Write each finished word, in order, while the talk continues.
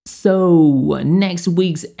So, next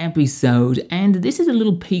week's episode, and this is a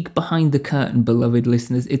little peek behind the curtain, beloved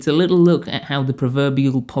listeners. It's a little look at how the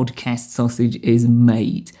proverbial podcast sausage is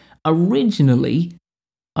made. Originally,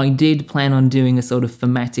 I did plan on doing a sort of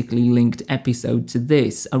thematically linked episode to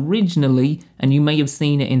this. Originally, and you may have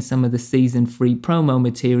seen it in some of the season 3 promo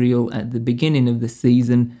material at the beginning of the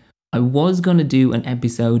season, I was going to do an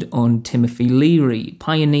episode on Timothy Leary,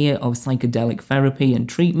 pioneer of psychedelic therapy and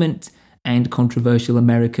treatment, and controversial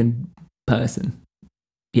American person.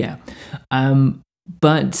 Yeah.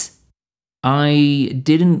 But I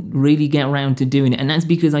didn't really get around to doing it. And that's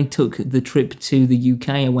because I took the trip to the UK.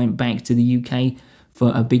 I went back to the UK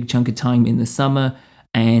for a big chunk of time in the summer.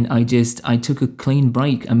 And I took a clean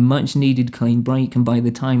break, a much needed clean break. And by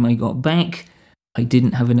the time I got back, I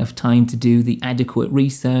didn't have enough time to do the adequate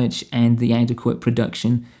research and the adequate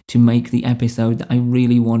production to make the episode that I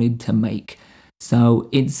really wanted to make. So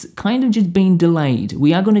it's kind of just been delayed.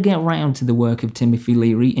 We are going to get around to the work of Timothy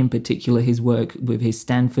Leary, in particular his work with his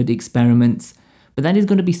Stanford experiments, but that is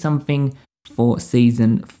going to be something for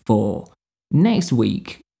season 4. Next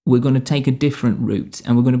week, we're going to take a different route,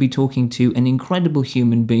 and we're going to be talking to an incredible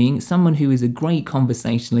human being, someone who is a great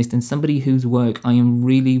conversationalist, and somebody whose work I am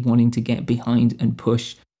really wanting to get behind and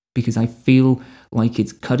push, because I feel like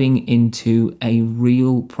it's cutting into a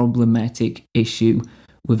real problematic issue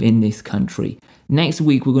within this country. Next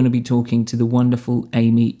week, we're going to be talking to the wonderful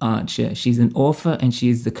Amy Archer. She's an author and she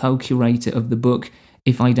is the co-curator of the book,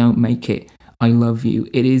 If I Don't Make It, I Love You.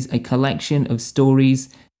 It is a collection of stories,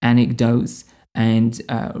 anecdotes, and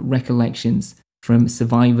recollections from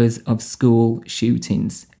survivors of school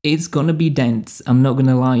shootings. It's going to be dense, I'm not going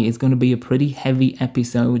to lie. It's going to be a pretty heavy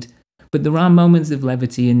episode, but there are moments of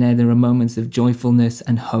levity in there. There are moments of joyfulness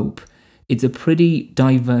and hope. It's a pretty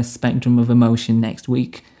diverse spectrum of emotion next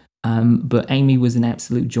week, but Amy was an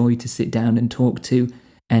absolute joy to sit down and talk to.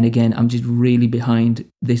 And again, I'm just really behind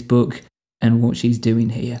this book and what she's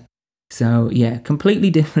doing here. So yeah, completely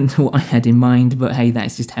different to what I had in mind, but hey,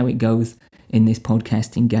 that's just how it goes in this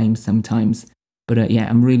podcasting game sometimes. But yeah,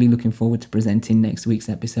 I'm really looking forward to presenting next week's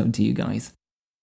episode to you guys.